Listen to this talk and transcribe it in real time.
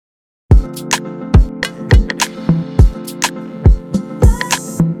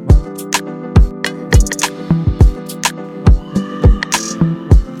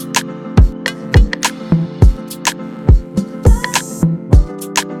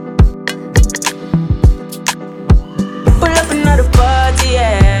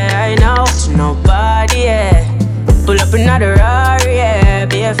up another Rari, yeah.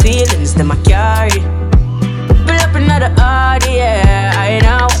 Bare feelings that I carry. Pull up another Audi, yeah. I ain't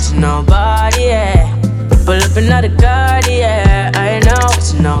out to nobody, yeah. Pull up another Cardi, yeah. I ain't out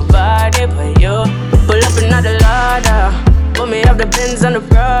to nobody but you. Pull up another Lada. Put me up the Benz and the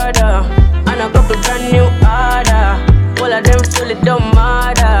Prada. And a couple brand new order. All of them fully don't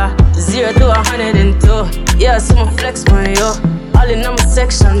matter. 0 to 102. Yeah, someone flex on you. All in on my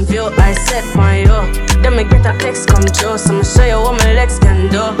section view, I set on you. Then me get a text come true, so I'ma show you what my legs can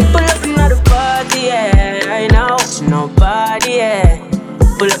do. Pull up another party, yeah. I ain't out to nobody, yeah.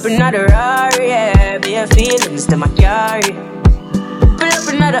 Pull up another Rari, yeah. Bare feelings that I carry. Pull up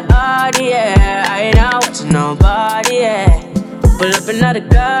another Audi, yeah. I ain't out to nobody, yeah. Pull up another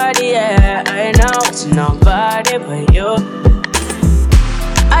Cardi, yeah. I ain't out to nobody but you.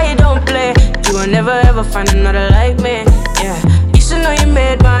 I don't play, you will never ever find another like me, yeah. You should know you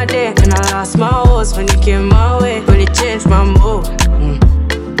made my day, and I lost my horse when you came my way. Really changed my mood,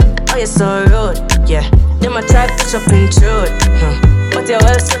 Oh, you're so rude, yeah. Then my type push up intrude, but you're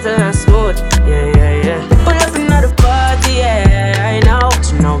well settled and smooth, yeah, yeah, yeah. Pull up another party, yeah. I ain't out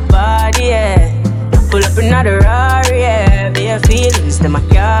to nobody, yeah. Pull up another Rari, yeah. Bare feelings that I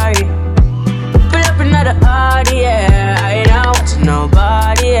carry. Pull up another Audi, yeah. I ain't out to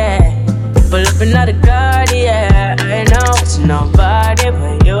nobody, yeah. Pull up another Cardi, yeah. I ain't out to nobody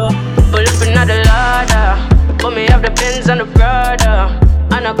but you. Pull up another Lada. Put me up the Benz and the Prada.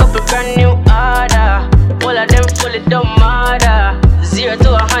 And a couple brand new order. All of them fully don't matter. 0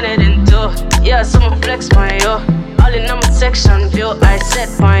 to 102. Yeah, someone flex on you. All in on my section view, I set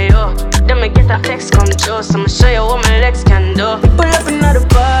on you. Then me get a text come true, so I'ma show you what my legs can do. Pull up another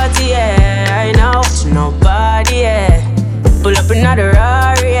party, yeah. I ain't out to nobody, yeah. Pull up another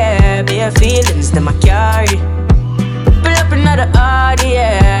Rari, yeah. Bare feelings that I carry. Pull up another Audi,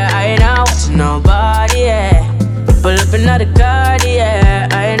 yeah. I ain't out to nobody, yeah. Pull up another Cardi, yeah.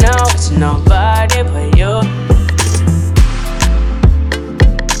 I ain't out to nobody.